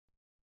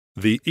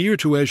The Ear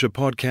to Asia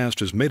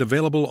podcast is made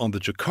available on the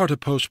Jakarta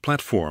Post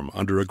platform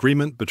under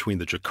agreement between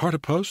the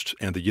Jakarta Post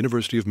and the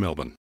University of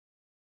Melbourne.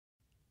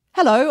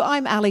 Hello,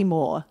 I'm Ali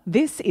Moore.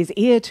 This is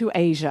Ear to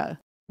Asia.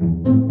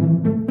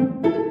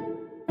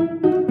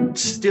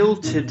 Still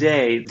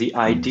today, the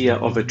idea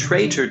of a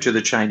traitor to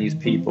the Chinese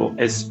people,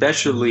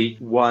 especially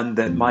one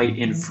that might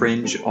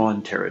infringe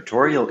on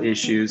territorial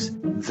issues,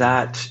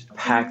 that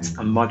packs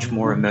a much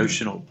more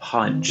emotional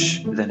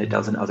punch than it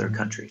does in other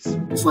countries.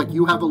 It's like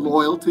you have a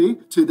loyalty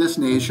to this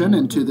nation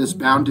and to this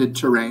bounded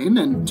terrain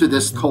and to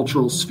this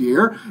cultural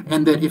sphere,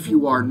 and that if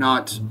you are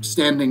not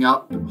standing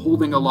up,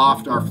 holding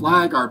aloft our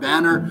flag, our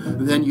banner,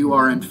 then you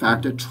are in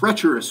fact a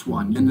treacherous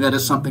one, and that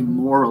is something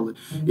moral.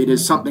 It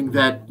is something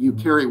that you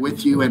carry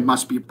with you and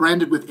must be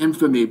branded with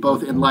infamy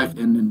both in life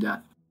and in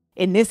death.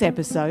 In this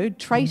episode,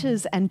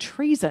 traitors and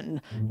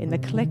treason in the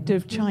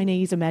collective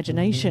Chinese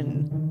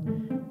imagination.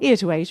 Ear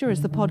to Asia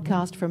is the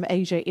podcast from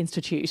Asia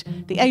Institute,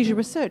 the Asia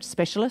Research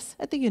Specialist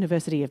at the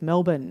University of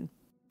Melbourne.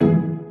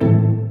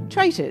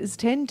 Traitors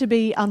tend to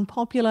be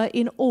unpopular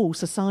in all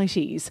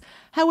societies.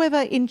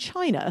 However, in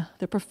China,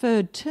 the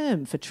preferred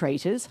term for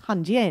traitors,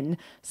 hànjiān,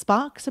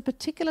 sparks a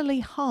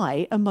particularly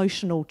high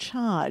emotional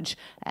charge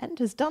and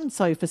has done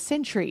so for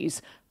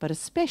centuries, but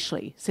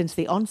especially since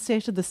the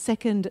onset of the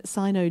Second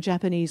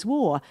Sino-Japanese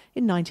War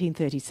in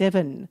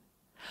 1937.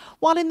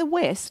 While in the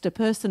West, a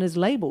person is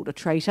labelled a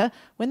traitor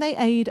when they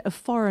aid a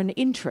foreign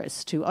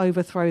interest to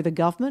overthrow the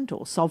government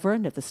or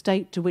sovereign of the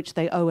state to which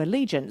they owe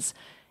allegiance,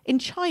 in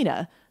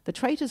China, the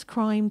traitor's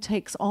crime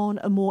takes on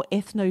a more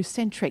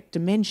ethno-centric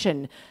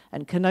dimension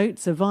and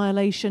connotes a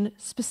violation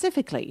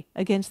specifically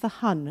against the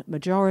Han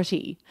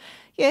majority.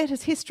 Yet,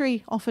 as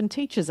history often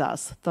teaches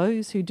us,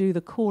 those who do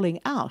the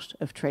calling out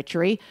of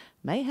treachery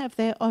may have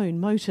their own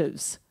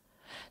motives.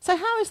 So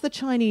how has the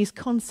Chinese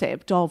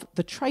concept of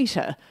the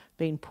traitor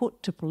been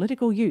put to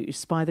political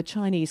use by the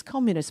Chinese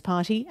Communist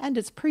Party and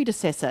its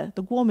predecessor,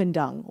 the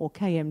Kuomintang or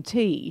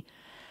KMT?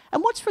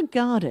 And what's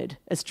regarded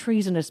as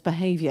treasonous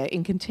behaviour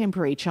in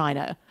contemporary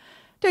China?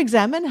 To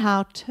examine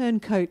how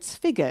turncoats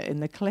figure in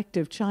the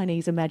collective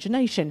Chinese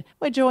imagination,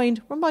 we're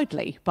joined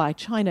remotely by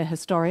China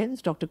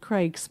historians Dr.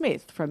 Craig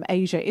Smith from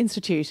Asia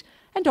Institute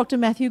and Dr.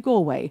 Matthew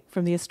Galway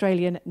from the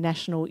Australian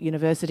National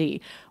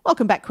University.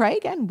 Welcome back,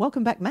 Craig, and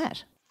welcome back,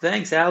 Matt.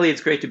 Thanks, Ali.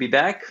 It's great to be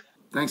back.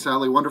 Thanks,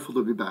 Ali. Wonderful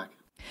to be back.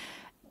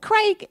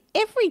 Craig,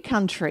 every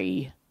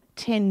country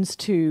tends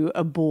to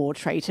abhor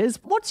traitors.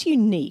 What's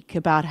unique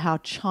about how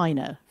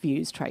China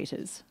views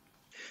traitors?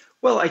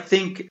 Well, I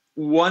think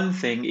one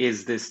thing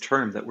is this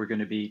term that we're going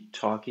to be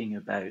talking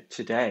about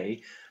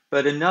today,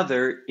 but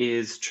another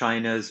is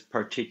China's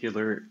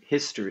particular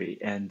history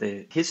and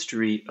the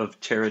history of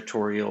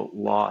territorial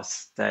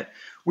loss that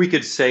we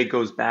could say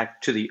goes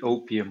back to the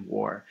Opium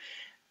War.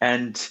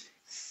 And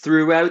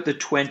throughout the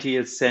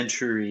 20th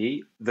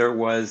century, there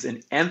was an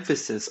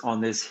emphasis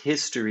on this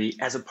history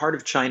as a part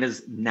of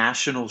China's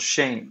national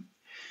shame.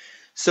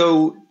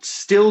 So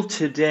still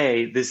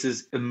today, this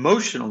is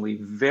emotionally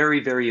very,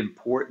 very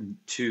important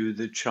to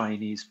the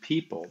Chinese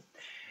people.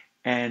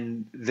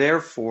 And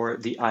therefore,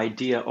 the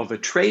idea of a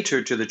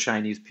traitor to the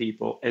Chinese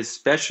people,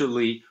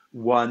 especially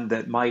one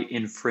that might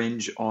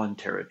infringe on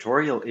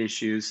territorial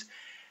issues,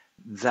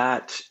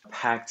 that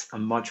packs a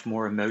much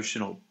more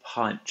emotional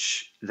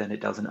punch than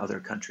it does in other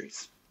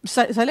countries.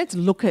 So let's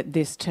look at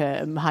this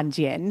term,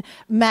 hànjiān.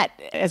 Matt,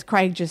 as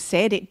Craig just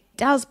said, it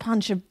does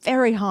punch a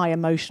very high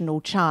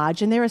emotional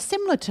charge, and there are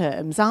similar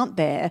terms, aren't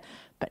there?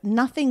 But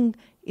nothing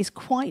is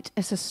quite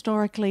as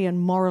historically and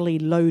morally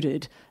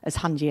loaded as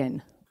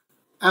hànjiān.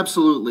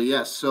 Absolutely,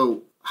 yes.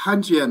 So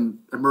hànjiān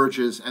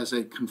emerges as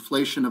a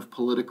conflation of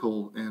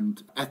political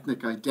and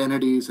ethnic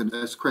identities, and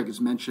as Craig has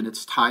mentioned,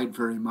 it's tied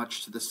very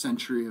much to the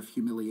century of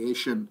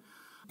humiliation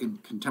in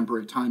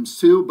contemporary times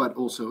too, but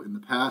also in the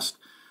past.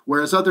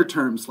 Whereas other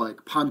terms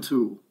like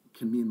pantu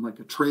can mean like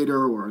a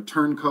traitor or a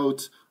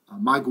turncoat,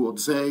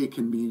 maiguozhe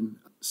can mean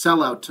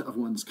sellout of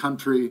one's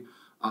country,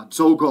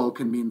 zogo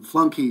can mean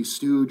flunky,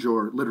 stooge,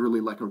 or literally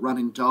like a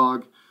running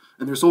dog.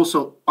 And there's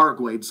also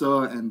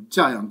erguizhe and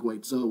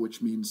jiāyānguizhe,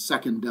 which means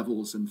second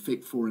devils and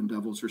fake foreign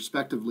devils,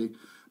 respectively.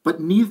 But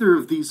neither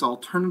of these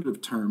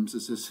alternative terms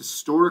is as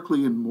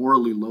historically and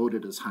morally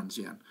loaded as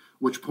hànjiān,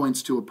 which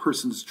points to a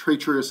person's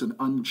traitorous and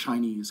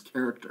un-Chinese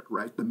character,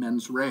 right? The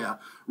mens rea,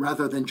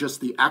 rather than just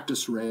the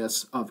actus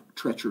reus of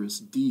treacherous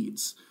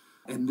deeds.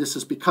 And this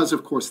is because,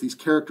 of course, these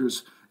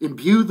characters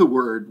imbue the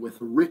word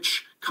with a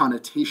rich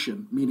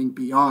connotation, meaning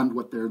beyond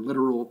what their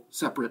literal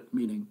separate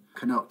meaning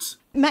connotes.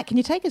 Matt, can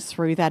you take us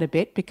through that a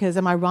bit? Because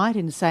am I right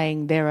in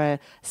saying there are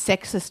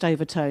sexist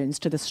overtones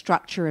to the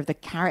structure of the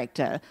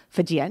character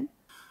for Jian?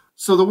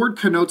 So the word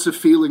connotes of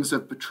feelings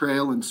of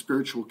betrayal and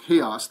spiritual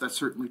chaos. That's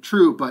certainly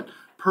true, but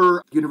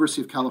per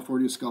University of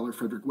California scholar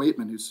Frederick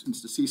Waitman, who's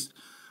since deceased,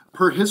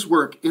 per his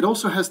work, it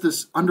also has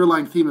this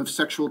underlying theme of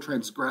sexual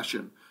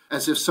transgression,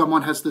 as if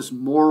someone has this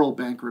moral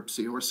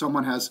bankruptcy or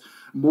someone has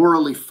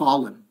morally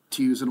fallen,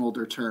 to use an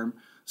older term.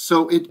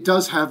 So it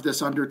does have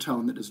this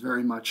undertone that is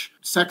very much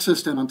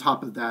sexist, and on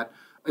top of that,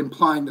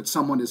 implying that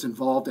someone is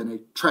involved in a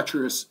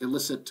treacherous,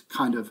 illicit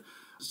kind of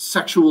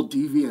sexual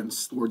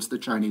deviance towards the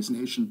Chinese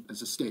nation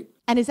as a state.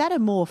 And is that a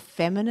more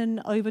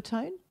feminine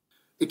overtone?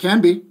 It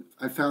can be.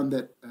 I found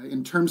that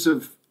in terms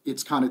of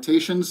its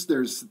connotations,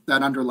 there's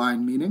that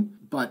underlying meaning.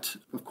 But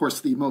of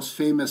course, the most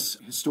famous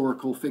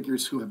historical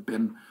figures who have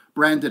been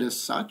branded as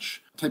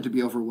such tend to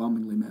be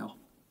overwhelmingly male.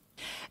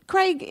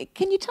 Craig,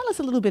 can you tell us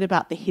a little bit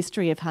about the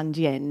history of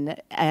hànjiān?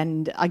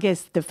 And I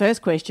guess the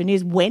first question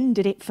is, when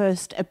did it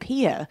first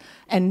appear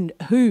and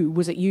who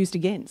was it used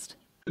against?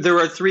 There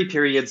are three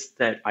periods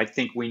that I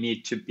think we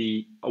need to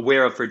be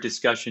aware of for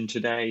discussion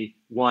today.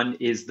 One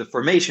is the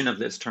formation of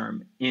this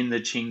term in the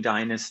Qing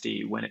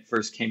dynasty when it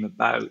first came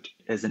about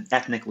as an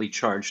ethnically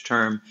charged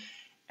term,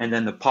 and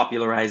then the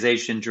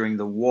popularization during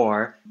the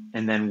war,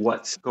 and then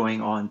what's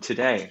going on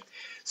today.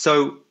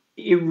 So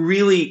it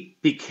really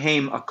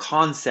became a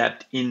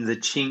concept in the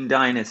Qing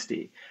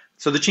dynasty.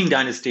 So the Qing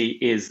dynasty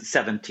is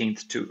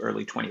 17th to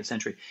early 20th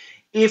century.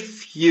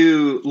 If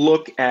you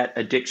look at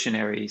a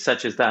dictionary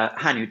such as the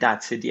Hanyu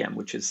Dacitian,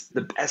 which is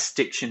the best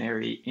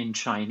dictionary in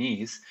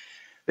Chinese,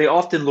 they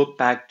often look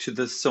back to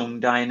the Song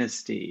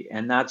dynasty,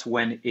 and that's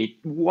when it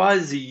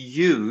was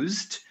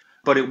used,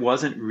 but it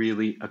wasn't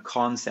really a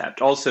concept.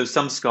 Also,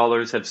 some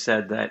scholars have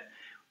said that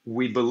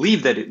we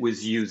believe that it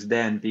was used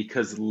then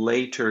because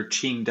later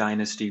Qing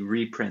dynasty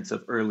reprints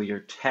of earlier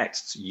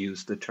texts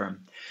used the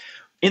term.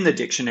 In the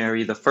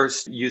dictionary, the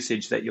first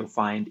usage that you'll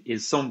find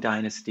is Song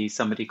dynasty,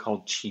 somebody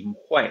called Qin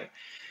Hui.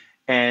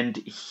 And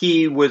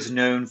he was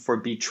known for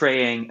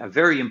betraying a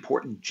very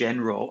important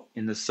general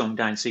in the Song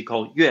dynasty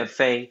called Yue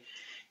Fei.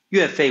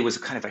 Yue Fei was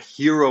kind of a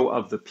hero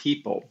of the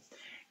people.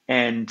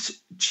 And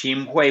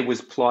Qin Hui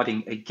was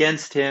plotting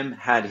against him,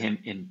 had him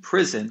in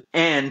prison,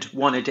 and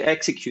wanted to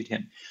execute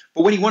him.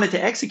 But when he wanted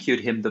to execute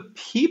him, the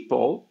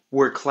people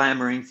were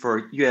clamoring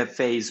for Yue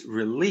Fei's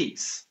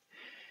release.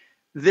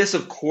 This,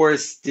 of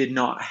course, did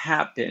not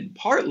happen,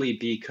 partly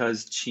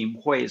because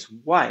Qin Hui's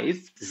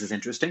wife, this is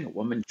interesting, a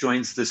woman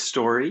joins the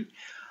story.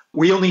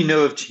 We only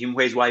know of Qin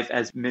Hui's wife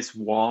as Miss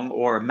Wang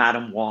or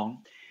Madam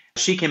Wang.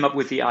 She came up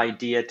with the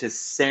idea to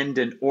send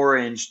an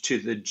orange to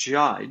the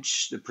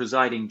judge, the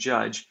presiding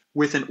judge,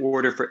 with an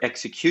order for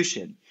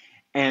execution.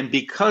 And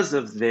because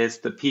of this,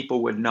 the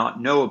people would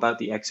not know about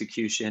the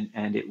execution,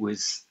 and it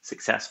was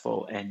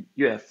successful, and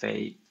Yue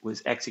Fei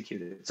was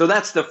executed. So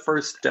that's the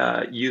first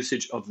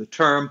usage of the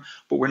term,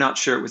 but we're not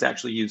sure it was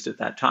actually used at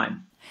that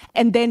time.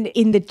 And then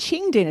in the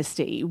Qing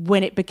dynasty,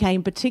 when it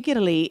became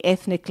particularly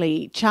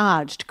ethnically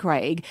charged,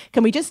 Craig,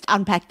 can we just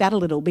unpack that a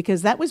little?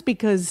 Because that was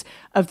because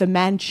of the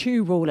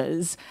Manchu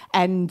rulers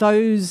and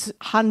those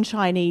Han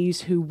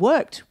Chinese who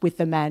worked with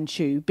the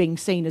Manchu being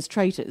seen as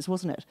traitors,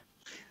 wasn't it?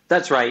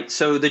 That's right.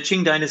 So the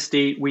Qing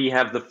dynasty, we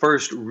have the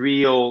first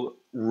real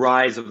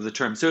rise of the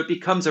term. So it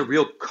becomes a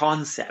real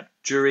concept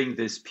during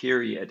this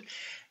period.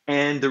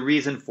 And the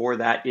reason for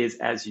that is,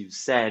 as you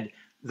said,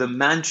 the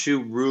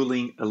Manchu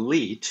ruling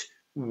elite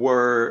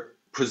were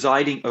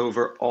presiding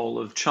over all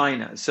of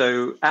China.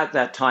 So at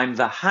that time,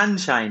 the Han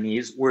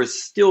Chinese were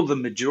still the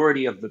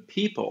majority of the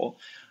people,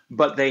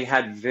 but they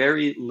had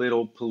very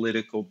little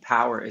political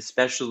power,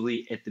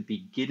 especially at the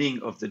beginning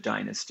of the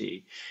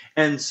dynasty.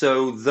 And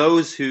so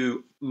those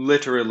who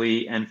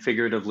literally and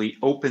figuratively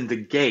opened the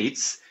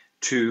gates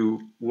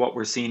to what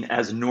were seen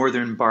as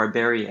northern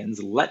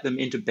barbarians, let them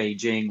into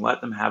Beijing,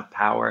 let them have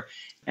power,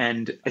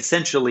 and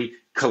essentially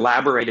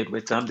collaborated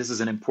with them. This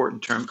is an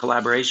important term,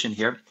 collaboration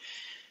here.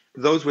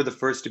 Those were the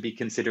first to be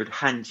considered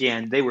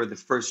hànjiān. They were the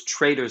first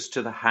traitors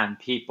to the Han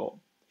people.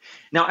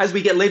 Now, as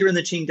we get later in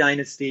the Qing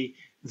dynasty,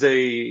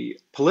 the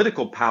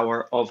political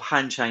power of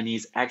Han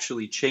Chinese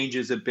actually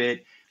changes a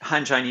bit.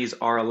 Han Chinese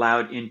are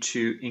allowed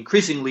into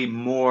increasingly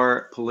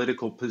more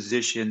political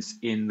positions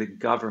in the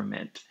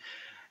government.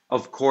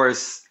 Of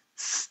course,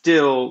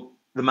 still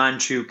the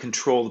Manchu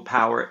control the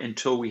power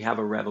until we have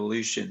a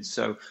revolution.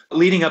 So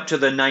leading up to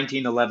the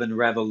 1911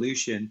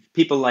 revolution,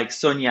 people like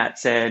Sun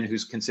Yat-sen,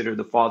 who's considered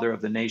the father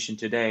of the nation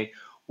today,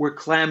 were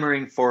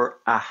clamoring for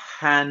a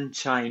Han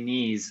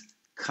Chinese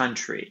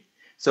country.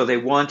 So they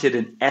wanted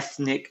an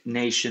ethnic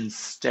nation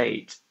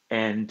state.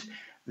 And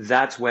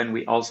that's when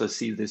we also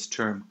see this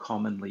term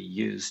commonly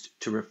used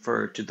to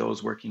refer to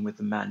those working with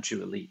the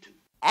Manchu elite.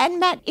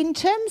 And Matt, in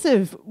terms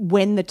of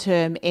when the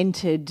term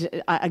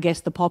entered, I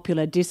guess, the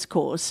popular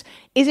discourse,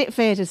 is it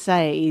fair to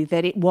say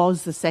that it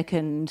was the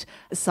Second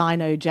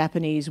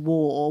Sino-Japanese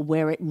War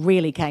where it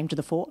really came to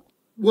the fore?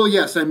 Well,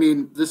 yes. I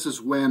mean, this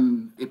is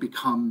when it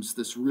becomes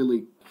this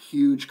really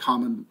huge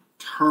common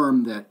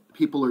term that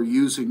people are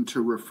using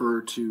to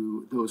refer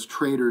to those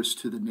traitors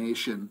to the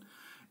nation.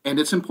 And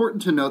it's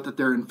important to note that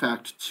there are, in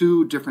fact,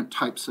 two different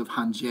types of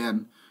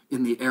hànjiān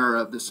in the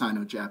era of the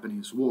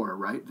Sino-Japanese War,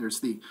 right? There's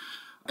the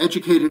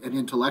educated and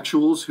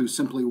intellectuals who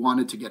simply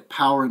wanted to get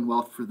power and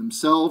wealth for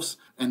themselves,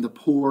 and the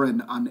poor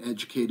and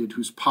uneducated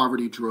whose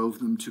poverty drove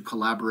them to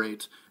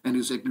collaborate and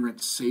whose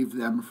ignorance saved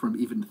them from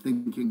even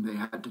thinking they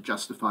had to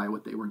justify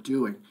what they were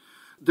doing.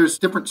 There's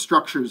different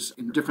structures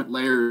in different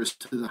layers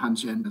to the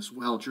hànjiān as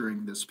well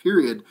during this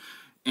period.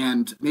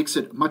 and makes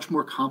it much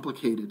more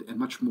complicated and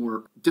much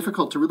more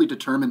difficult to really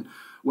determine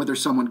whether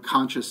someone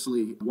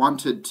consciously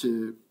wanted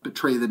to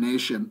betray the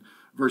nation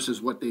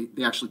versus what they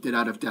actually did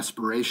out of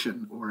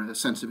desperation or a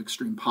sense of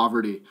extreme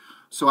poverty.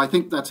 So I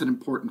think that's an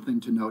important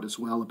thing to note as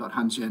well about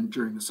hànjiān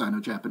during the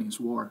Sino-Japanese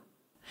War.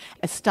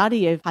 A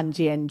study of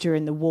hànjiān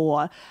during the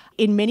war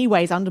in many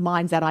ways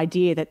undermines that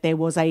idea that there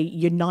was a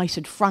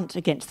united front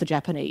against the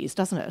Japanese,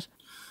 doesn't it?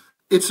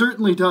 It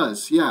certainly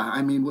does, yeah.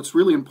 I mean, what's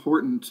really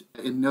important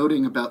in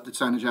noting about the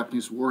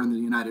Sino-Japanese War and the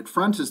United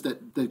Front is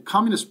that the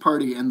Communist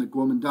Party and the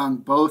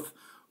Kuomintang both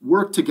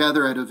worked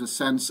together out of a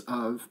sense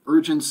of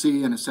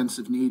urgency and a sense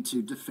of need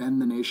to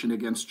defend the nation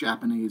against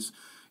Japanese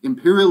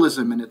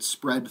imperialism and its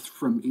spread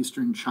from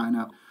eastern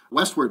China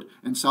westward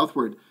and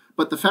southward.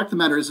 But the fact of the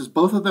matter is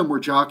both of them were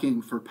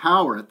jockeying for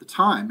power at the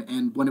time,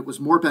 and when it was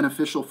more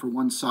beneficial for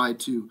one side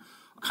to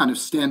kind of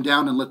stand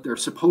down and let their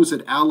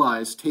supposed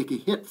allies take a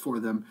hit for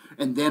them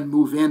and then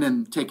move in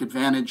and take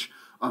advantage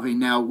of a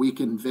now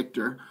weakened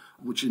victor,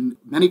 which in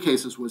many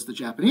cases was the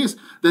Japanese,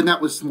 then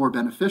that was more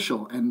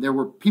beneficial. And there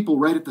were people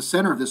right at the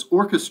center of this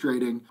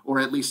orchestrating or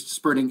at least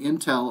spreading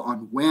intel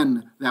on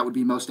when that would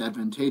be most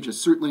advantageous,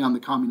 certainly on the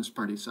Communist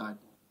Party side.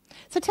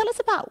 So tell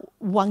us about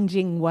Wang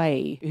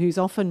Jingwei, who's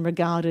often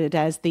regarded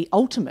as the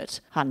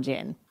ultimate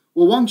hànjiān.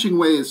 Well, Wang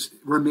Jingwei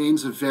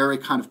remains a very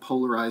kind of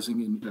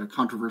polarizing and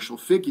controversial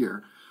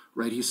figure,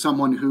 right? He's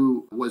someone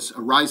who was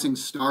a rising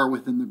star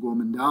within the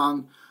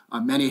Kuomintang.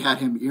 Many had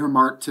him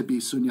earmarked to be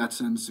Sun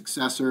Yat-sen's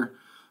successor,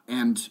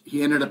 and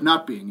he ended up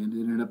not being, and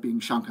ended up being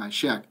Chiang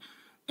Kai-shek.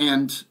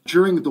 And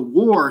during the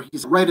war,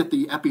 he's right at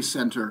the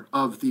epicenter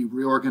of the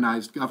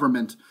reorganized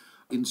government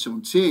in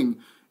Chongqing,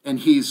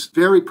 and he's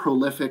very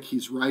prolific.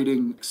 He's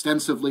writing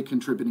extensively,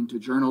 contributing to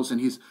journals, and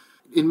he's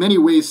in many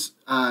ways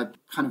kind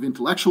of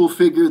intellectual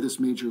figure, this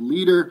major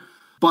leader,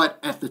 but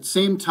at the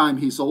same time,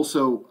 he's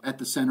also at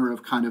the center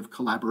of kind of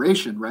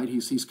collaboration, right?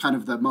 He's kind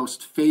of the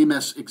most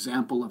famous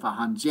example of a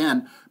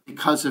hànjiān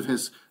because of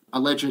his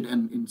alleged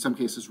and in some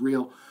cases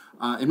real,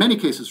 in many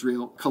cases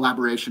real,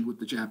 collaboration with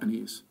the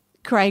Japanese.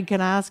 Craig,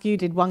 can I ask you,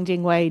 did Wang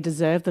Jingwei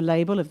deserve the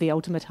label of the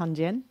ultimate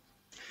hànjiān?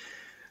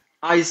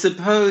 I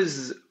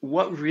suppose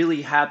what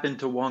really happened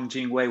to Wang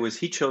Jingwei was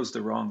he chose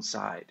the wrong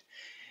side.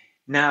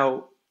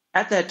 Now,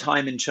 at that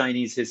time in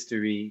Chinese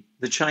history,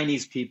 the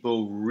Chinese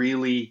people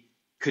really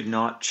could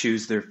not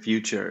choose their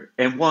future.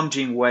 And Wang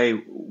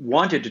Jingwei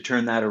wanted to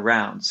turn that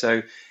around.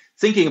 So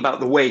thinking about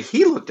the way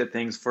he looked at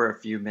things for a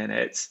few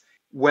minutes,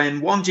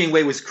 when Wang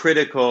Jingwei was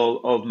critical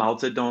of Mao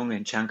Zedong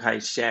and Chiang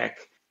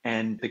Kai-shek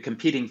and the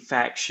competing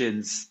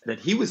factions that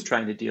he was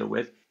trying to deal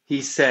with,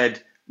 he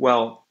said,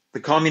 well, the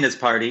Communist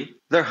Party,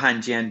 they're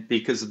hànjiān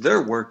because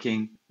they're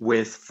working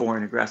with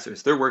foreign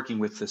aggressors. They're working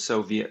with the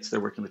Soviets. They're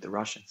working with the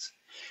Russians.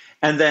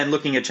 And then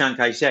looking at Chiang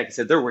Kai-shek, he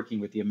said they're working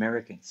with the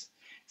Americans.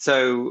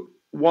 So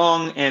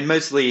Wang and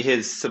mostly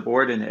his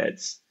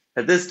subordinates,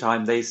 at this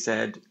time, they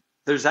said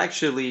there's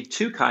actually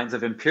two kinds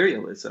of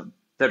imperialism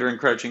that are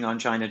encroaching on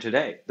China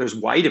today. There's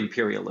white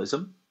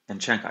imperialism, and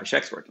Chiang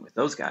Kai-shek's working with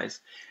those guys.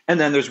 And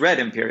then there's red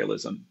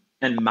imperialism,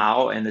 and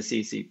Mao and the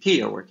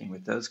CCP are working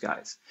with those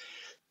guys.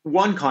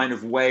 One kind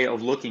of way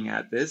of looking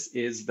at this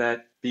is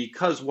that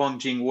because Wang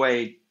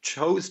Jingwei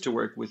chose to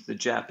work with the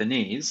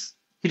Japanese,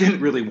 he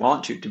didn't really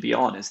want to be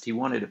honest. He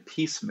wanted a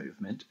peace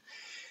movement.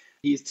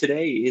 He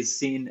today is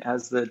seen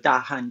as the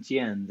Da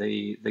Hànjiān,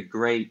 the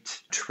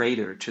great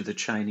traitor to the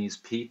Chinese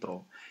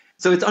people.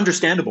 So it's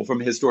understandable from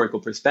a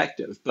historical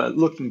perspective, but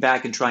looking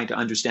back and trying to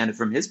understand it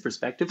from his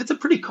perspective, it's a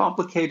pretty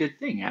complicated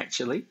thing,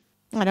 actually.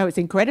 I know, it's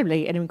an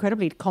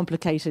incredibly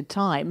complicated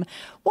time.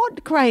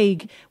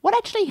 Craig, what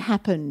actually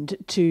happened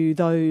to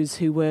those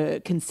who were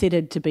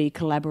considered to be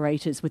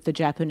collaborators with the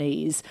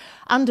Japanese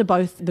under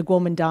both the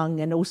Kuomintang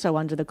and also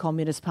under the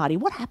Communist Party?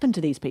 What happened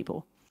to these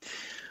people?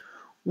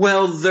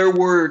 Well, there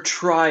were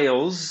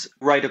trials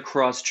right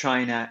across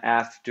China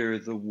after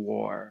the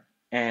war,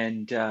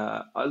 and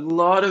a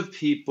lot of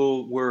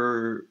people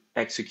were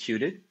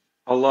executed.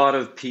 A lot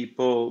of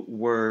people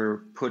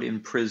were put in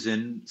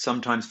prison,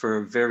 sometimes for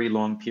a very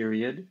long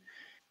period.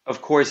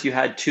 Of course, you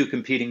had two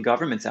competing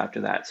governments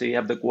after that. So you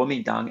have the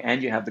Kuomintang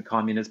and you have the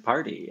Communist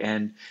Party.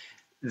 And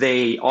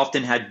they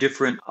often had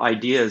different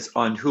ideas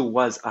on who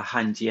was a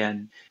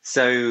hànjiān.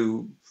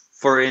 So,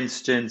 for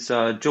instance,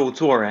 Zhou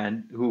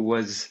Zuoran, who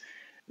was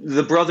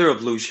the brother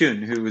of Lu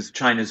Xun, who was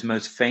China's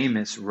most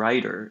famous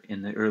writer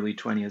in the early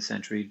 20th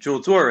century.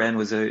 Zhou Zuoran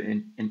was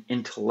an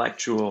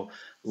intellectual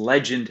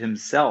legend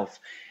himself.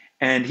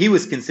 And he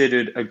was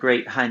considered a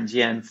great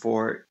hànjiān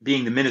for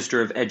being the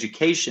Minister of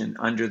Education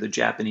under the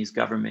Japanese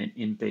government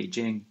in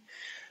Beijing.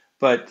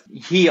 But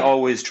he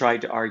always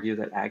tried to argue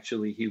that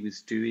actually he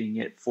was doing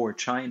it for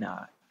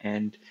China.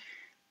 And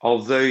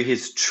although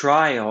his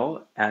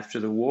trial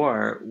after the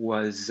war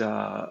was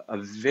a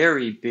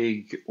very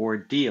big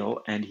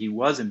ordeal and he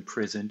was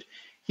imprisoned,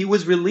 he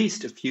was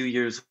released a few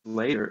years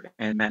later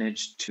and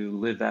managed to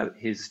live out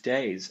his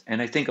days.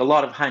 And I think a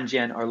lot of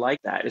hànjiān are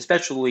like that,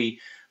 especially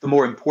the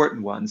more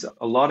important ones.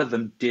 A lot of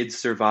them did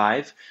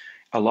survive.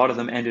 A lot of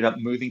them ended up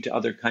moving to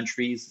other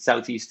countries,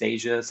 Southeast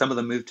Asia. Some of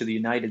them moved to the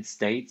United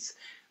States.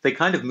 They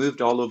kind of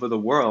moved all over the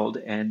world,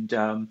 and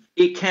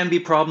it can be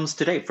problems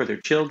today for their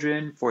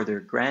children, for their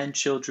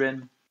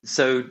grandchildren.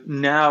 So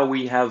now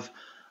we have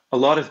a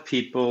lot of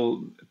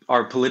people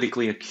are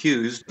politically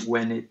accused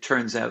when it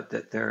turns out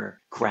that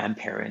their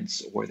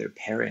grandparents or their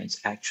parents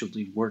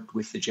actually worked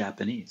with the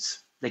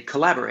Japanese. They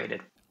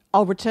collaborated.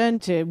 I'll return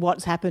to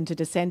what's happened to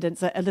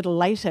descendants a little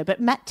later,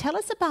 but Matt, tell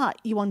us about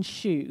Yuan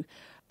Shu.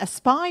 A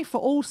spy for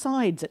all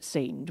sides, it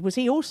seemed. Was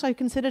he also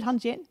considered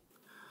hànjiān?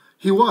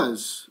 He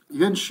was.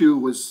 Yuan Shu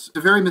was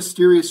a very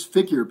mysterious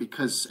figure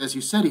because, as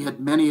you said, he had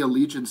many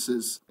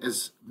allegiances.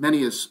 As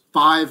many as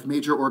 5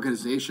 major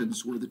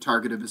organizations were the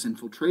target of his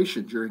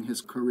infiltration during his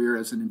career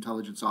as an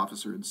intelligence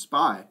officer and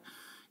spy.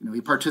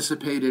 He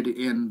participated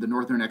in the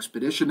Northern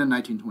Expedition in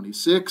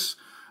 1926.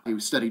 He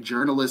studied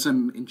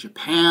journalism in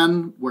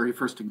Japan, where he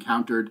first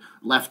encountered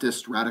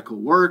leftist radical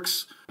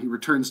works. He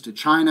returns to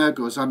China,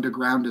 goes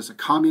underground as a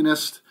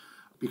communist.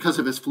 Because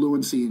of his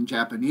fluency in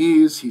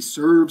Japanese, he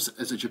serves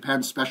as a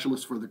Japan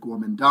specialist for the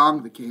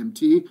Kuomintang, the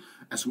KMT,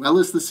 as well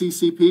as the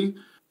CCP,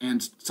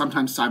 and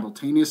sometimes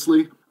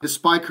simultaneously. His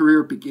spy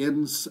career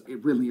begins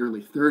in the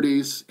early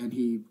 30s, and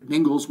he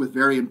mingles with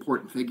very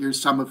important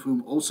figures, some of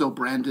whom also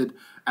branded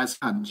as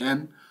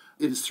hànjiān.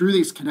 It is through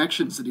these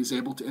connections that he's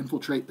able to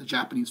infiltrate the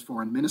Japanese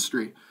foreign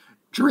ministry.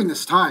 During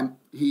this time,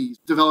 he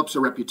develops a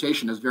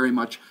reputation as very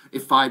much a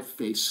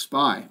 5-faced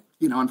spy.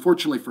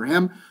 Unfortunately for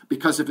him,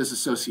 because of his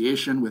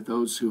association with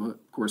those who,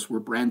 of course, were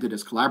branded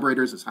as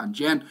collaborators, as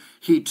hànjiān,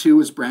 he too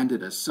is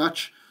branded as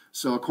such.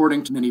 So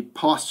according to many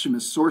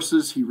posthumous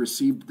sources, he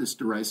received this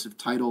derisive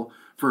title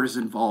for his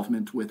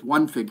involvement with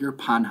one figure,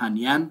 Pan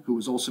Hànjiān, who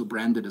was also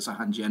branded as a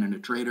hànjiān and a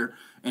traitor,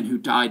 and who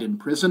died in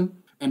prison.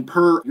 And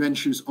per Yuan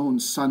Shu's own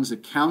son's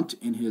account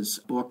in his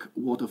book,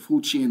 我的父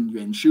亲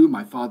Yuan Shu,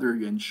 My Father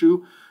Yuan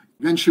Shu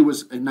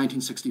was, in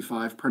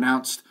 1965,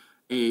 pronounced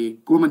a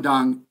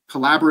Kuomintang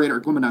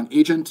collaborator, Kuomintang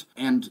agent,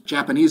 and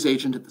Japanese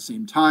agent at the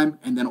same time,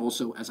 and then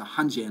also as a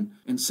hànjiān,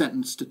 and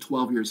sentenced to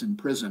 12 years in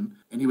prison.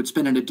 And he would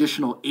spend an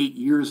additional 8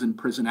 years in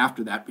prison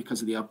after that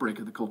because of the outbreak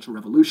of the Cultural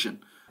Revolution.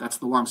 That's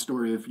the long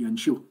story of Yuan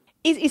Shu.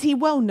 Is he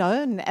well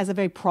known as a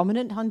very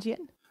prominent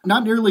hànjiān?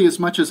 Not nearly as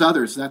much as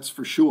others, that's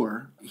for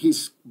sure.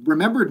 He's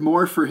remembered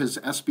more for his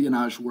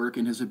espionage work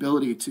and his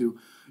ability to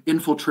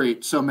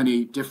infiltrate so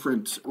many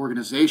different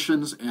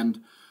organizations.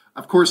 And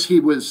of course,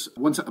 he was,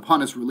 once upon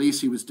his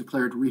release, he was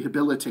declared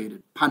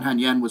rehabilitated. Pan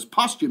Hànjiān was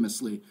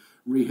posthumously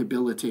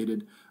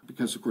rehabilitated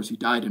because, of course, he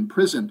died in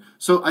prison.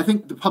 So I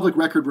think the public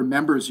record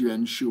remembers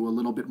Yuan Shu a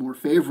little bit more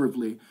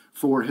favorably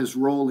for his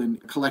role in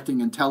collecting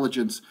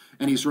intelligence,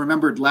 and he's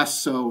remembered less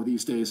so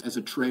these days as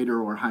a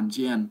traitor or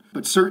hànjiān.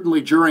 But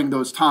certainly during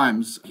those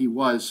times, he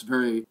was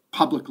very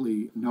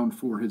publicly known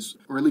for his,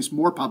 or at least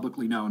more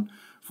publicly known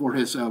for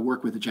his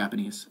work with the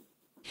Japanese.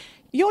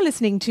 You're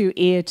listening to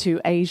Ear to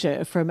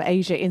Asia from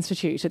Asia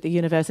Institute at the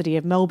University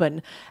of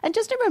Melbourne. And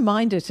just a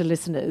reminder to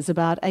listeners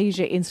about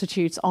Asia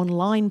Institute's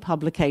online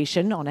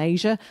publication on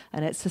Asia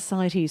and its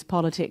societies,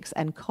 politics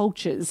and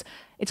cultures.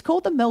 It's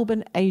called the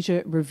Melbourne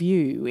Asia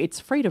Review. It's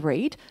free to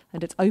read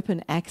and it's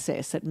open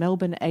access at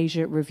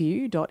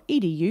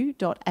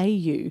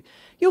melbourneasiareview.edu.au.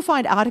 You'll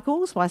find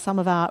articles by some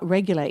of our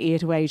regular Ear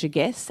to Asia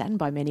guests and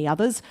by many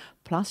others.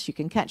 Plus, you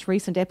can catch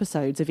recent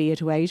episodes of Ear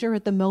to Asia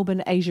at the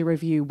Melbourne Asia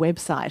Review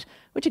website,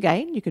 which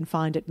again you can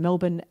find at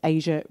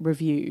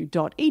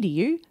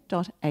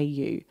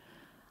melbourneasiareview.edu.au.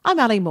 I'm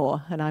Ali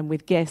Moore, and I'm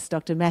with guests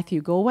Dr.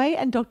 Matthew Galway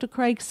and Dr.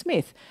 Craig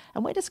Smith,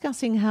 and we're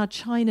discussing how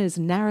China's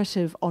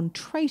narrative on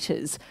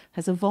traitors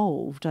has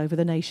evolved over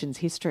the nation's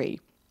history.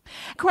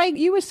 Craig,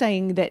 you were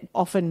saying that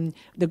often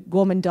the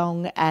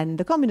Kuomintang and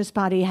the Communist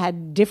Party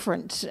had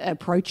different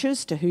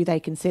approaches to who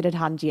they considered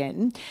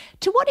hànjiān.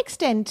 To what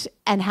extent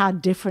and how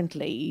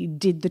differently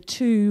did the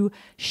two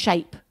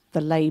shape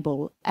the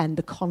label and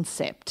the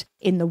concept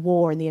in the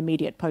war and the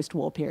immediate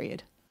post-war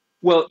period?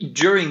 Well,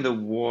 during the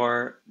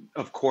war,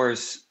 of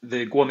course,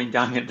 the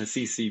Kuomintang and the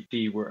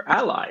CCP were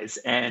allies,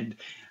 and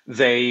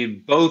they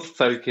both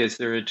focused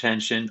their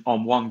attention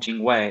on Wang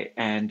Jingwei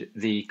and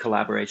the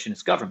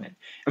collaborationist government.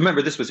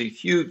 Remember, this was a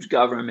huge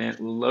government,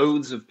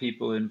 loads of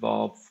people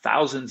involved,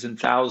 thousands and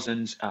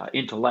thousands,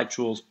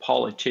 intellectuals,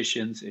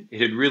 politicians.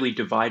 It had really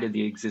divided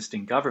the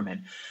existing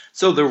government.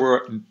 So there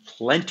were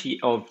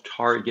plenty of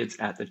targets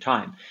at the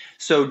time.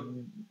 So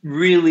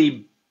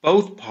really,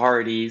 both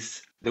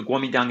parties, the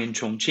Kuomintang in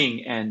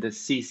Chongqing and the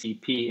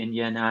CCP in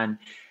Yan'an,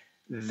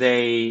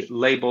 they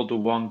labeled the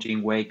Wang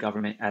Jingwei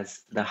government as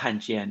the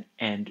hànjiān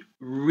and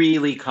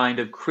really kind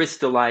of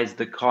crystallized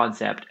the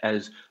concept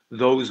as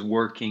those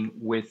working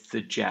with the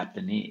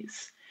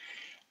Japanese.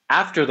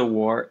 After the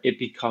war, it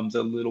becomes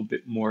a little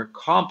bit more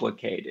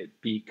complicated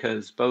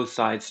because both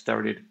sides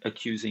started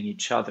accusing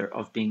each other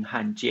of being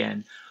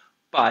hànjiān,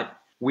 but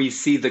we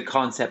see the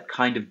concept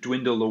kind of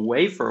dwindle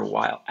away for a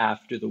while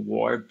after the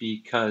war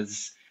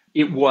because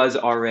it was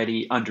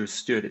already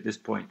understood at this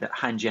point that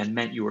hànjiān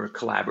meant you were a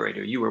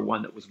collaborator. You were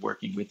one that was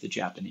working with the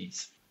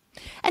Japanese.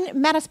 And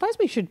Matt, I suppose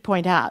we should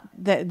point out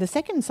that the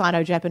Second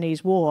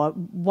Sino-Japanese War,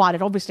 while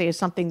it obviously is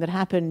something that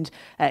happened,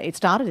 it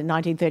started in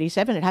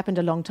 1937, it happened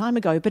a long time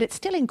ago, but it's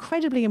still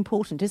incredibly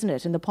important, isn't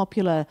it, in the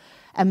popular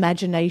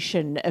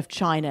imagination of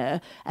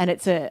China? And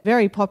it's a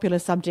very popular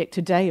subject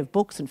today of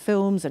books and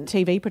films and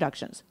TV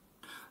productions.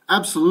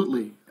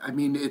 Absolutely. I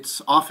mean,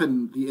 it's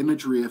often the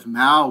imagery of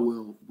Mao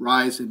will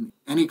rise in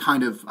any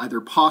kind of either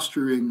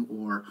posturing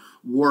or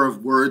war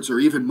of words or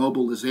even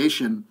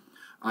mobilization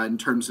in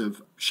terms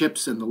of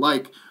ships and the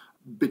like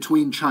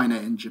between China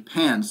and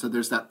Japan. So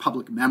there's that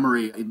public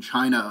memory in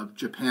China of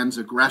Japan's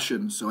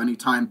aggression. So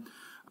anytime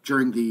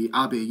during the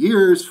Abe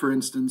years, for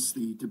instance,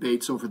 the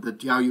debates over the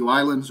Diaoyu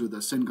Islands or the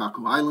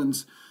Sengaku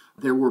Islands,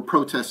 there were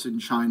protests in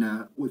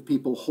China with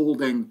people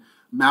holding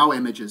Mao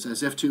images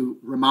as if to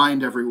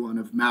remind everyone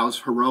of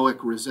Mao's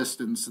heroic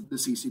resistance, the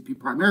CCP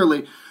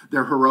primarily,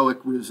 their heroic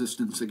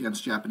resistance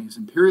against Japanese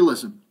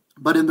imperialism.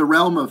 But in the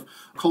realm of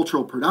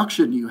cultural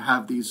production, you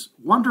have these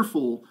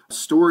wonderful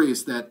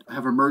stories that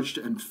have emerged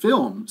in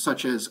film,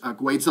 such as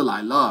Guizhi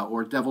Lai Le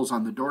or Devils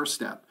on the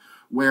Doorstep,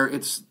 where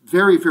it's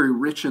very, very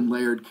rich and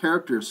layered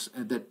characters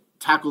that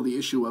tackle the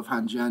issue of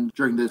hànjiān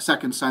during the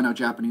Second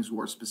Sino-Japanese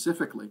War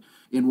specifically.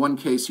 In one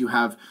case, you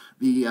have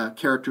the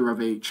character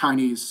of a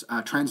Chinese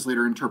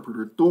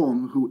translator-interpreter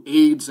Dong who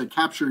aids a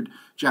captured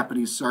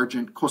Japanese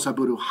sergeant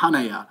Kosaburo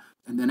Hanaya.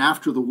 And then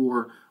after the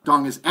war,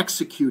 Dong is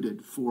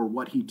executed for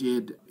what he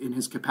did in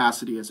his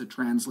capacity as a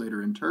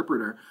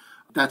translator-interpreter.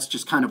 That's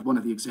just kind of one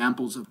of the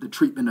examples of the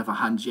treatment of a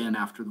hànjiān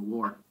after the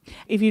war.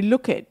 If you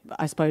look at,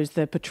 I suppose,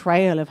 the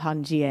portrayal of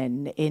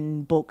hànjiān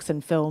in books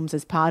and films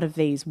as part of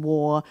these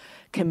war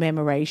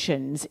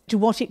commemorations, to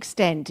what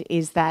extent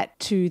is that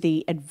to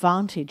the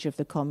advantage of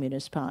the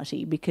Communist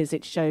Party? Because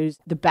it shows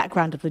the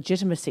background of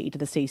legitimacy to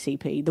the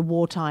CCP, the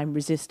wartime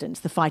resistance,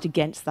 the fight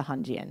against the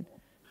hànjiān.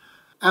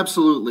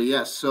 Absolutely,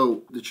 yes.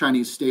 So the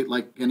Chinese state,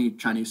 like any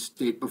Chinese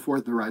state before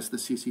the rise of the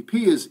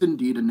CCP, is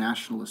indeed a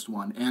nationalist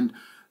one. And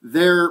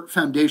their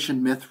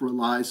foundation myth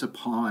relies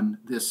upon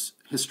this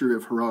history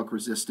of heroic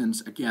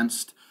resistance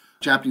against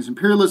Japanese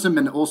imperialism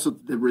and also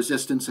the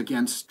resistance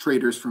against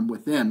traitors from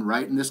within,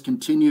 right? And this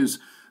continues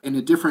in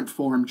a different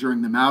form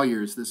during the Mao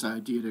years, this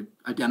idea to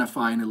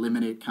identify and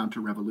eliminate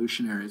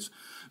counter-revolutionaries.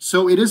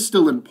 So it is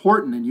still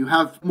important, and you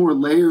have more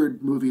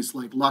layered movies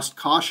like Lust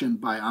Caution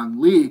by Ang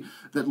Lee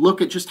that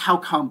look at just how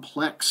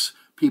complex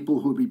people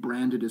who would be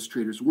branded as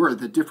traitors were,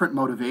 the different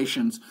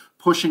motivations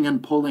pushing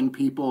and pulling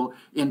people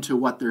into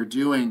what they're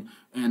doing.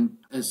 And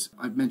as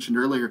I've mentioned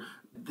earlier,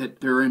 that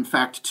there are in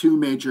fact two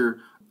major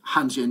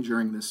hànjiān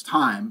during this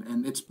time.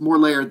 And it's more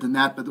layered than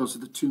that, but those are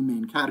the two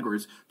main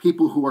categories.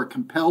 People who are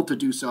compelled to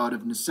do so out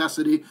of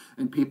necessity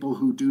and people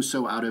who do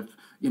so out of,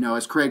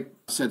 as Craig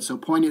said so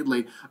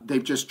poignantly,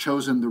 they've just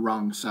chosen the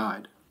wrong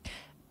side.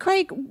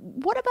 Craig,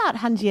 what about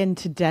hànjiān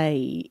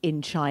today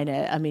in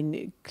China? I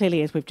mean,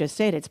 clearly, as we've just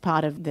said, it's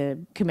part of the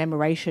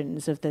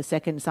commemorations of the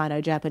Second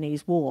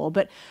Sino-Japanese War,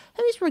 but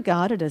who is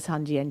regarded as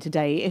hànjiān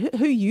today?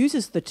 Who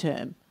uses the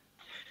term?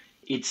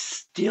 It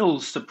still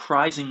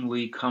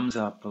surprisingly comes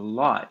up a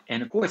lot.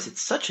 And of course,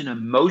 it's such an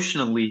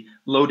emotionally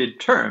loaded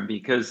term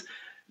because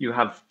you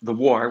have the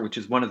war, which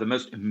is one of the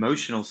most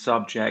emotional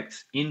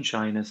subjects in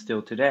China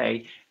still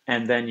today.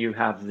 And then you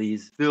have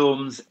these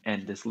films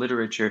and this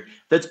literature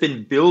that's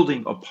been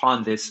building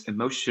upon this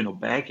emotional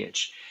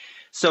baggage.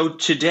 So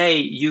today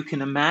you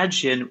can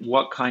imagine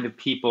what kind of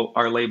people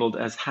are labeled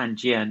as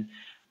hànjiān.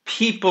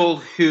 People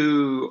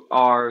who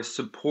are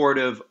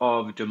supportive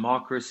of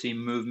democracy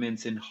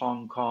movements in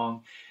Hong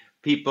Kong,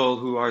 people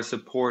who are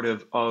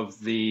supportive of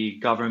the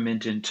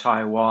government in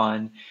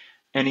Taiwan,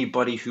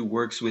 anybody who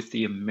works with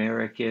the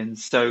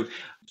Americans. So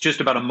just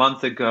about a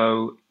month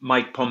ago,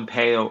 Mike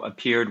Pompeo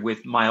appeared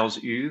with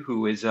Miles Yu,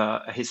 who is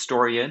a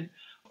historian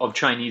of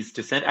Chinese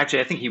descent. Actually,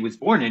 I think he was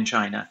born in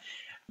China,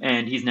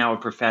 and he's now a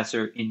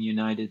professor in the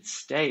United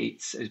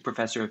States, a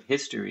professor of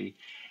history.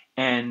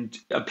 And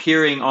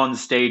appearing on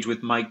stage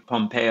with Mike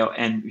Pompeo,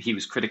 and he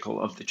was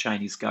critical of the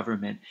Chinese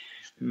government,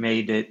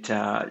 made it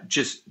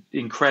just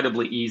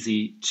incredibly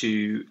easy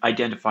to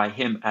identify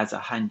him as a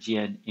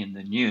hànjiān in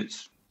the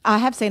news. I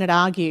have seen it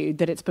argued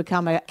that it's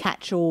become a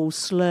catch-all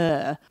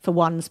slur for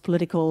one's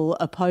political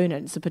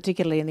opponents,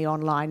 particularly in the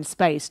online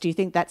space. Do you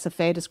think that's a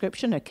fair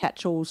description, a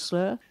catch-all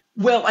slur?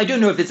 Well, I don't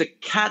know if it's a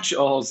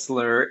catch-all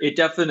slur. It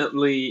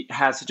definitely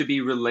has to be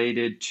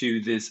related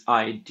to this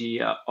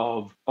idea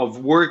of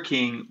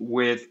working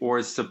with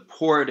or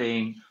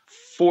supporting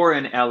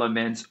foreign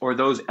elements or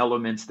those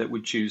elements that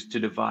would choose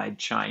to divide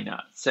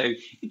China. So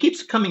it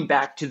keeps coming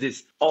back to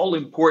this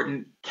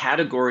all-important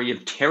category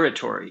of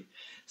territory.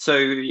 So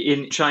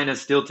in China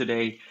still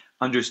today,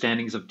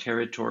 understandings of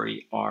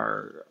territory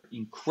are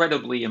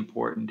incredibly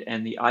important,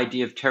 and the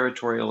idea of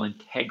territorial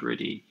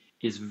integrity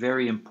is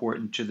very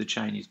important to the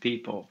Chinese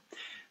people.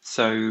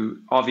 So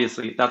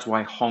obviously, that's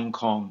why Hong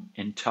Kong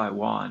and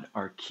Taiwan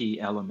are key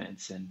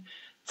elements. And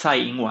Tsai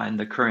Ing-wen,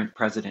 the current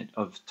president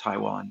of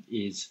Taiwan,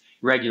 is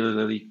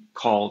regularly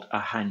called a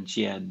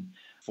hànjiān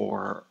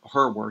for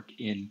her work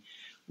in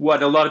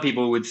what a lot of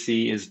people would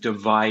see is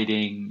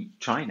dividing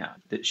China,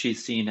 that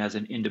she's seen as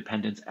an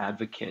independence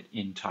advocate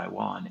in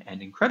Taiwan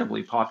and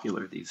incredibly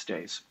popular these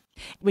days.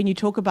 When you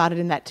talk about it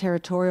in that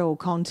territorial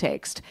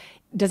context,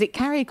 does it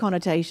carry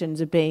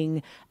connotations of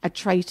being a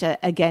traitor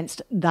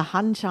against the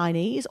Han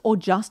Chinese or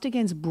just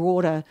against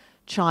broader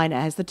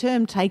China? Has the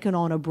term taken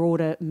on a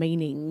broader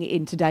meaning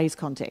in today's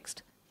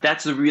context?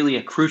 That's really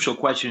a crucial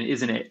question,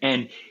 isn't it?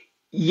 And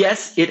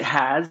yes, it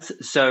has.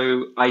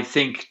 So I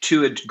think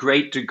to a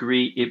great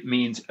degree, it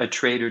means a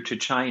traitor to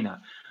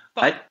China.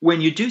 But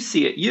when you do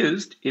see it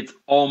used, it's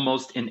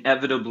almost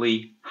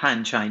inevitably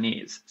Han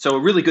Chinese. So a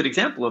really good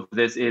example of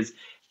this is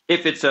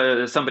if it's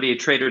somebody a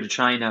traitor to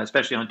China,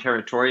 especially on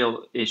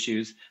territorial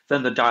issues,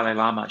 then the Dalai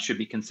Lama should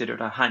be considered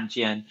a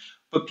hànjiān.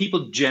 But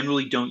people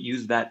generally don't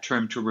use that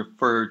term to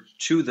refer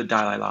to the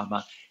Dalai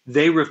Lama.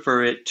 They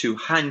refer it to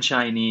Han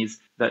Chinese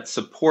that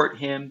support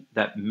him,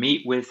 that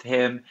meet with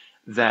him,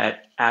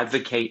 that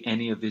advocate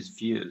any of his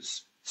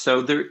views.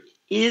 So there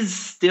is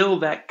still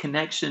that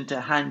connection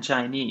to Han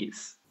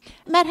Chinese.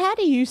 Matt, how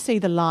do you see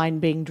the line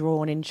being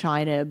drawn in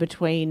China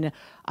between,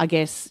 I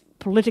guess,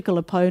 political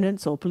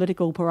opponents or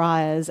political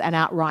pariahs and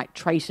outright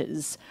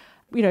traitors?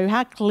 You know,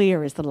 how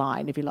clear is the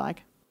line, if you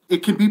like?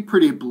 It can be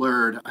pretty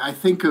blurred. I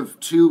think of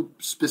two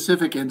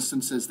specific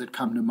instances that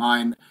come to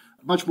mind,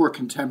 much more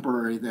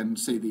contemporary than,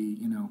 say, the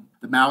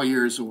Mao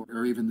years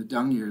or even the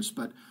Deng years.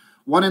 But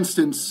one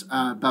instance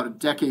about a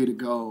decade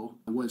ago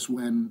was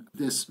when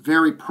this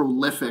very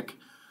prolific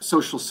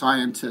social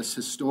scientist,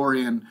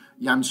 historian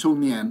Yan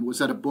Zhongnian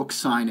was at a book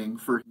signing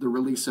for the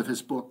release of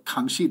his book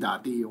Kangxi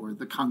Dadi, or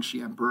the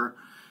Kangxi Emperor.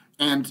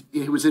 And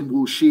he was in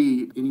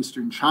Wuxi in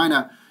eastern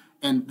China.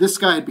 And this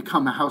guy had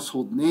become a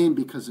household name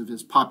because of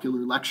his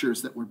popular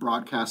lectures that were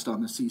broadcast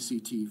on the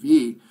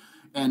CCTV.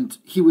 And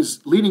he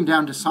was leaning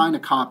down to sign a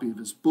copy of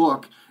his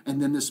book.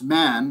 And then this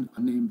man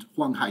named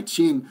Huang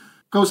Haiqing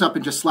goes up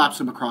and just slaps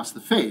him across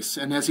the face.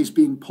 And as he's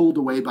being pulled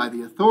away by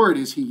the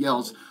authorities, he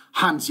yells,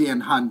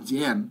 "Hànjiān,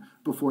 Hànjiān,"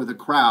 before the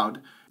crowd.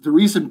 The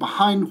reason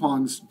behind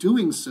Huang's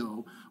doing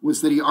so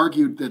was that he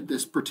argued that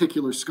this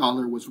particular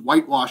scholar was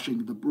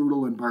whitewashing the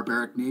brutal and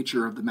barbaric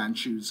nature of the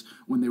Manchus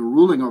when they were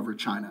ruling over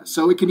China.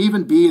 So it can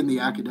even be in the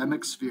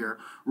academic sphere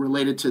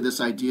related to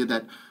this idea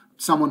that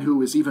someone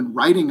who is even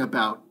writing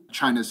about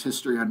China's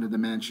history under the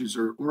Manchus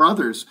or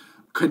others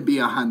could be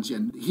a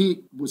hànjiān.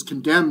 He was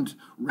condemned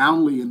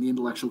roundly in the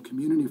intellectual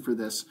community for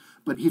this,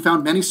 but he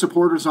found many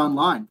supporters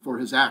online for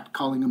his act,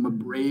 calling him a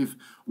brave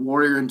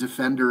warrior and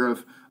defender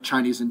of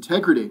Chinese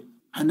integrity.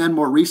 And then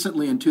more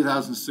recently, in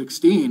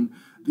 2016,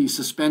 the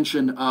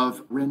suspension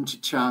of Ren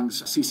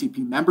Zhiqiang's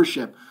CCP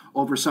membership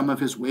over some of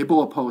his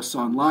Weibo posts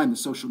online, the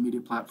social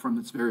media platform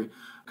that's very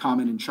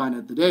common in China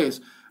at the days.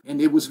 And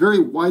it was very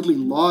widely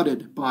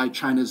lauded by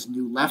China's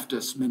new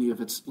leftists, many of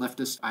its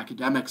leftist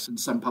academics and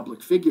some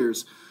public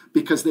figures,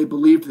 because they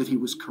believed that he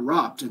was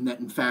corrupt and that,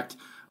 in fact,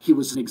 he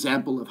was an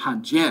example of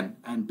hànjiān.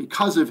 And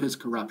because of his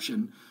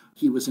corruption,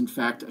 he was, in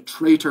fact, a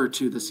traitor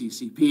to the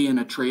CCP and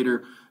a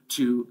traitor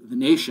to the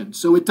nation.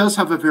 So it does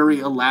have a very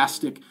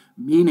elastic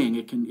meaning.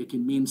 It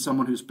can mean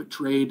someone who's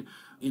betrayed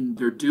in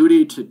their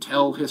duty to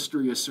tell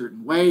history a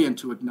certain way and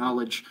to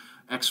acknowledge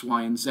X,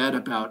 Y, and Z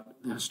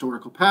about the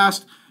historical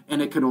past.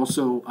 And it can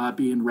also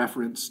be in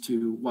reference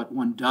to what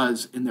one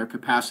does in their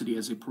capacity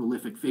as a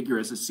prolific figure,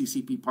 as a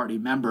CCP party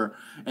member.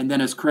 And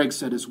then, as Craig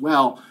said as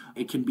well,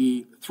 it can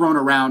be thrown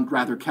around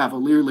rather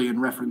cavalierly in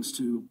reference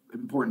to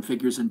important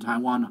figures in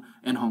Taiwan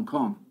and Hong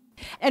Kong.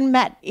 And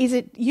Matt, is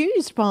it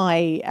used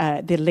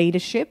by the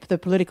leadership, the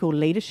political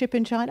leadership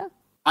in China?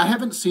 I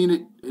haven't seen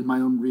it in my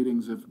own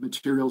readings of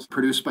materials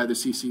produced by the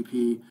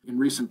CCP in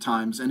recent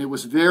times, and it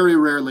was very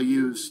rarely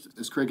used,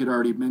 as Craig had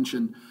already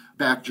mentioned,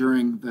 back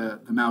during the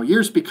Mao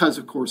years because,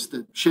 of course,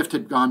 the shift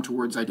had gone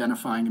towards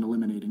identifying and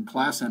eliminating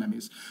class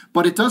enemies.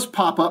 But it does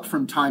pop up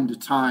from time to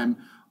time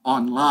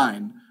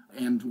online,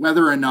 and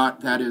whether or not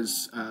that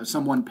is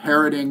someone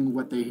parroting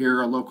what they hear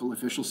a local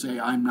official say,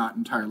 I'm not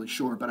entirely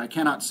sure, but I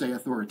cannot say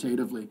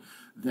authoritatively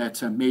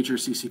that major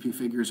CCP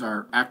figures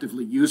are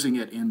actively using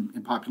it in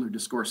popular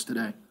discourse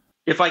today.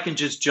 If I can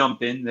just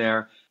jump in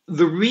there,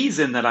 the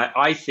reason that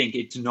I think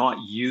it's not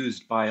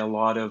used by a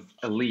lot of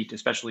elite,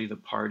 especially the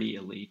party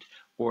elite,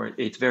 or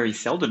it's very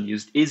seldom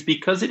used, is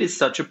because it is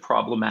such a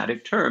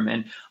problematic term.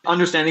 And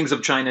understandings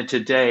of China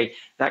today,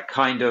 that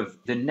kind of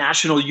the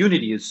national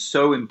unity is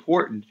so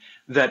important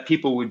that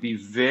people would be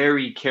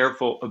very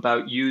careful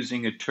about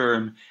using a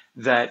term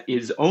that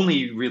is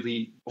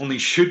only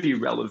should be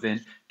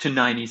relevant to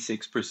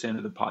 96%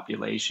 of the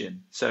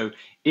population. So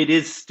it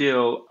is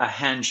still a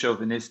Han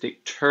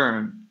chauvinistic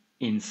term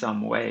in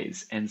some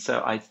ways. And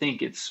so I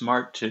think it's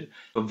smart to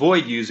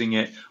avoid using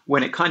it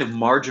when it kind of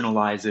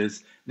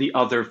marginalizes the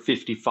other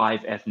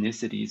 55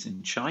 ethnicities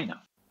in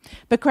China.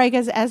 But Craig,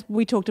 as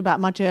we talked about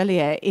much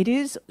earlier, it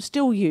is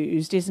still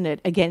used, isn't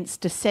it,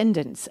 against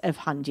descendants of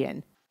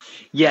hànjiān?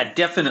 Yeah,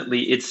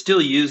 definitely. It's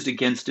still used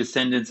against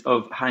descendants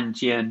of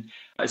hànjiān,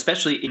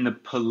 especially in the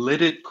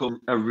political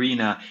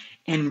arena.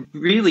 And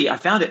really, I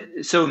found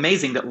it so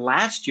amazing that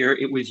last year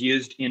it was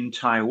used in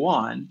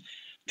Taiwan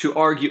to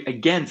argue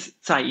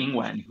against Tsai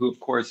Ing-wen, who of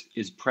course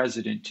is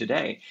president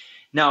today.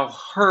 Now,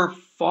 her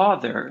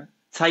father,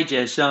 Tsai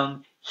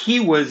Jie-sheng, he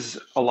was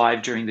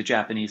alive during the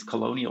Japanese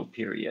colonial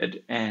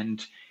period,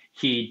 and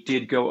he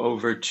did go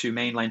over to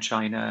mainland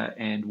China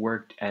and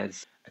worked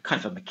as a kind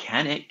of a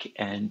mechanic,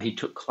 and he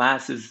took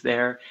classes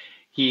there.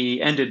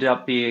 He ended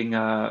up being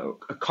a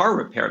car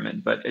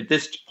repairman, but at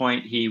this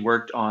point he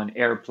worked on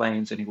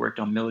airplanes and he worked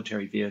on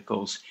military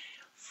vehicles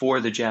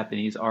for the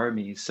Japanese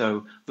army.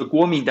 So the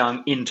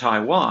Kuomintang in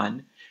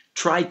Taiwan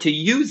tried to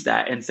use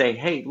that and say,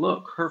 hey,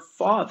 look, her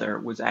father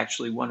was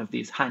actually one of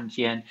these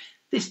hànjiān.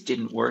 This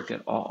didn't work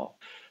at all.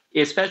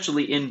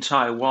 Especially in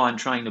Taiwan,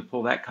 trying to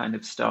pull that kind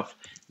of stuff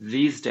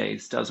these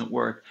days doesn't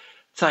work.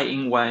 Tsai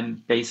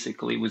Ing-wen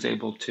basically was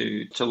able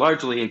to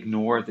largely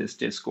ignore this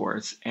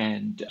discourse,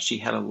 and she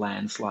had a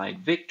landslide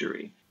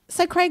victory.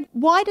 So, Craig,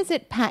 why does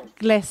it pack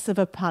less of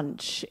a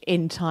punch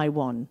in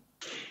Taiwan?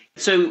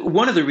 So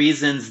one of the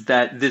reasons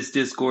that this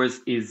discourse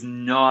is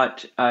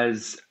not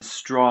as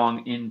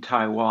strong in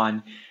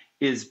Taiwan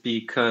is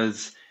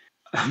because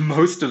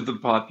most of the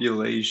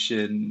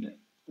population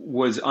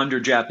was under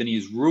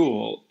Japanese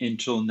rule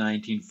until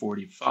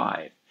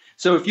 1945.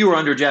 So if you were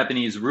under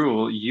Japanese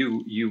rule,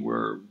 you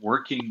were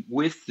working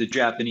with the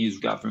Japanese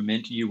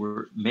government, you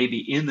were maybe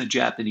in the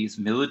Japanese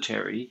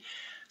military.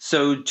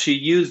 So to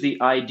use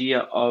the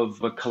idea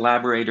of a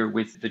collaborator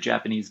with the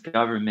Japanese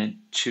government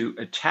to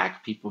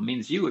attack people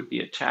means you would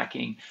be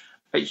attacking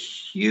a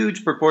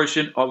huge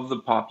proportion of the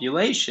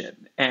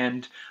population.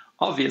 And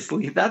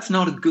obviously, that's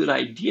not a good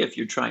idea if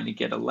you're trying to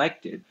get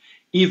elected.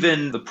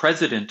 Even the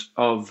president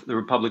of the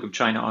Republic of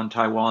China on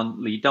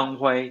Taiwan, Li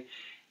Denghui,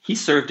 he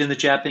served in the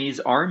Japanese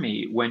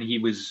army when he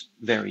was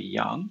very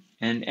young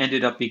and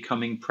ended up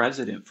becoming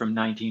president from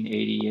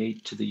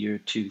 1988 to the year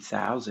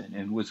 2000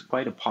 and was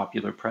quite a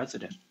popular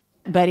president.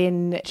 But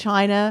in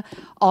China,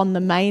 on the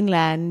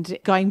mainland,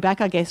 going back,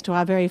 I guess, to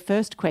our very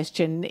first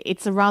question,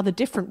 it's a rather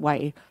different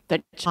way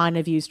that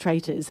China views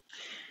traitors.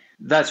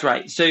 That's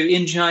right. So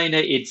in China,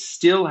 it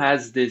still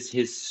has this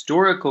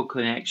historical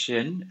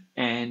connection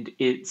and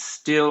it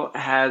still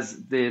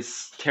has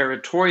this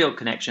territorial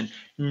connection,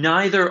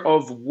 neither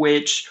of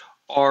which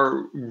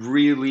are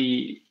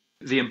really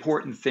the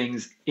important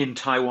things in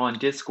Taiwan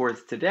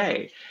discourse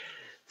today.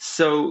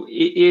 So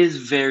it is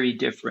very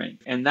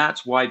different. And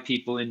that's why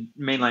people in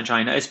mainland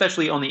China,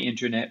 especially on the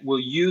internet, will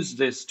use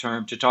this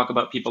term to talk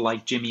about people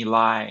like Jimmy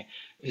Lai,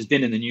 who's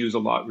been in the news a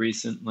lot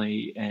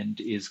recently and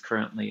is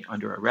currently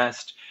under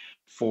arrest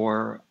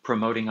for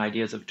promoting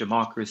ideas of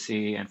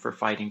democracy and for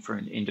fighting for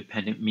an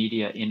independent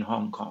media in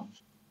Hong Kong.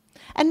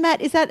 And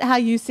Matt, is that how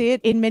you see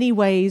it? In many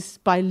ways,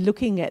 by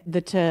looking at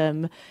the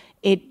term,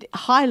 it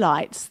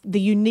highlights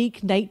the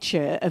unique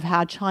nature of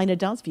how China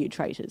does view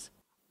traitors.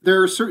 There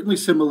are certainly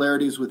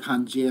similarities with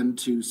hànjiān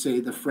to,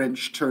 say, the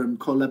French term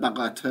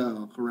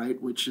collaborateur,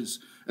 right, which is,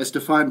 as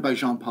defined by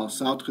Jean-Paul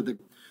Sartre, the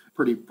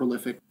pretty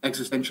prolific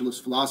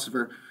existentialist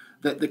philosopher,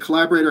 that the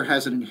collaborator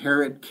has an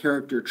inherent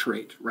character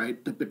trait,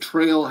 right? That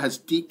betrayal has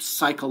deep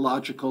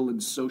psychological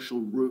and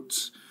social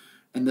roots,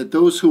 and that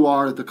those who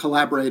are the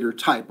collaborator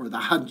type or the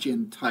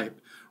hànjiān type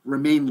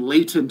remain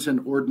latent in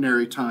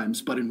ordinary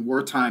times, but in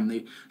wartime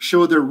they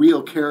show their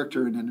real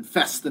character and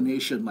infest the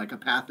nation like a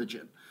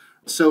pathogen.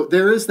 So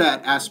there is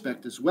that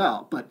aspect as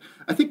well. But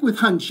I think with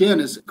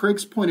hànjiān, as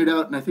Craig's pointed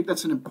out, and I think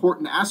that's an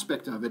important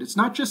aspect of it, it's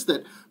not just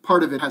that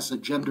part of it has a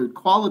gendered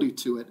quality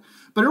to it,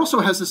 but it also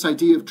has this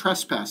idea of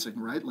trespassing,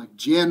 right? Like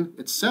jian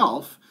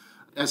itself,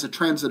 as a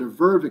transitive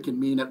verb, it can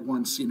mean at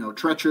once,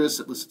 treacherous,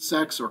 illicit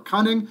sex, or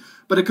cunning,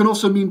 but it can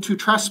also mean to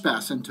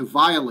trespass and to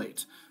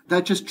violate.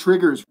 That just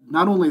triggers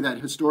not only that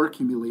historic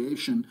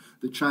humiliation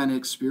that China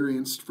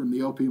experienced from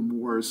the Opium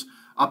Wars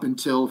up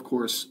until, of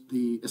course,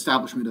 the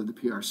establishment of the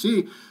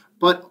PRC,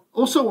 but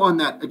also on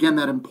that, again,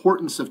 that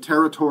importance of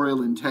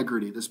territorial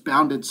integrity, this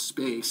bounded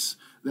space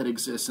that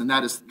exists, and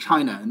that is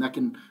China. And that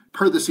can,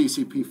 per the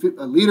CCP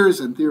leaders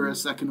and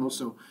theorists, that can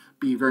also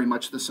be very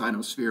much the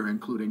Sinosphere,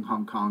 including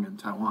Hong Kong and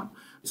Taiwan.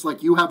 It's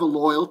like you have a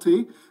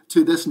loyalty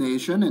to this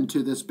nation and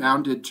to this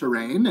bounded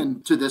terrain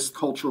and to this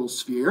cultural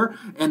sphere,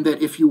 and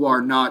that if you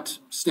are not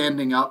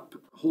standing up,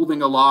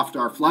 holding aloft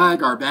our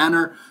flag, our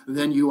banner,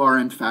 then you are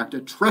in fact a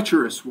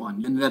treacherous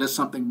one. And that is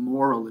something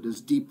moral. It is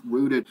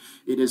deep-rooted.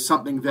 It is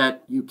something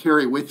that you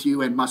carry with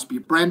you and must be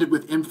branded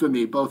with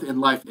infamy, both in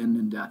life and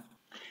in death.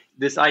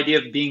 This idea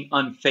of being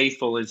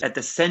unfaithful is at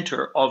the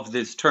center of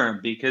this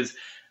term, because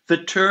the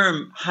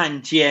term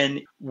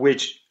hànjiān,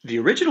 which the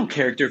original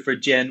character for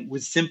jian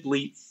was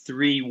simply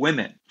 3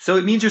 women. So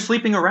it means you're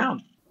sleeping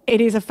around. It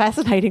is a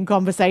fascinating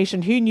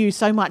conversation. Who knew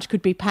so much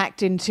could be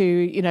packed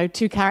into,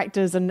 2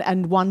 characters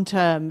and one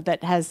term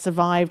that has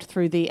survived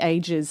through the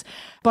ages.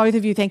 Both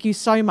of you, thank you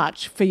so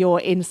much for your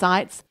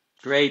insights.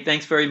 Great.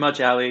 Thanks very much,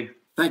 Ali.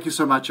 Thank you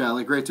so much,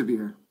 Ali. Great to be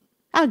here.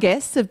 Our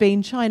guests have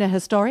been China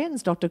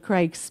historians Dr.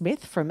 Craig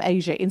Smith from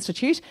Asia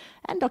Institute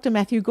and Dr.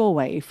 Matthew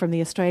Galway from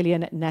the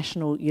Australian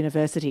National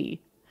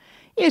University.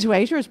 Ear to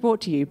Asia is brought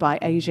to you by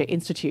Asia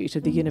Institute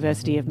of the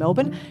University of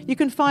Melbourne. You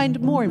can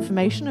find more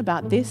information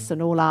about this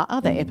and all our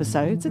other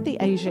episodes at the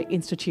Asia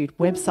Institute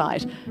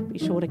website. Be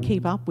sure to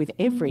keep up with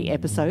every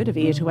episode of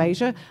Ear to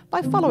Asia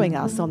by following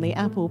us on the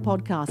Apple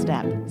Podcast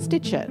app,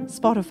 Stitcher,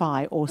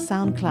 Spotify or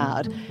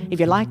SoundCloud. If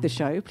you like the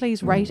show,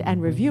 please rate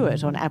and review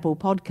it on Apple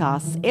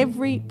Podcasts.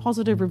 Every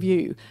positive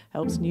review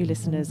helps new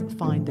listeners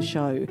find the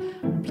show.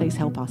 Please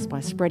help us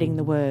by spreading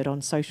the word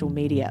on social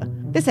media.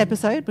 This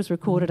episode was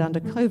recorded under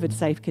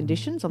COVID-safe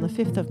conditions on the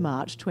 5th of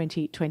March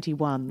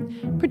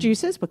 2021.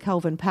 Producers were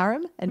Kelvin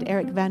Parham and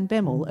Eric Van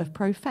Bemmel of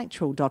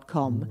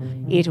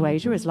Profactual.com. Ear to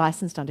Asia is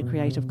licensed under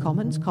Creative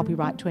Commons,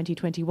 copyright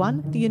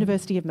 2021, the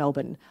University of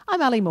Melbourne.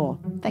 I'm Ali Moore.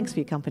 Thanks for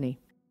your company.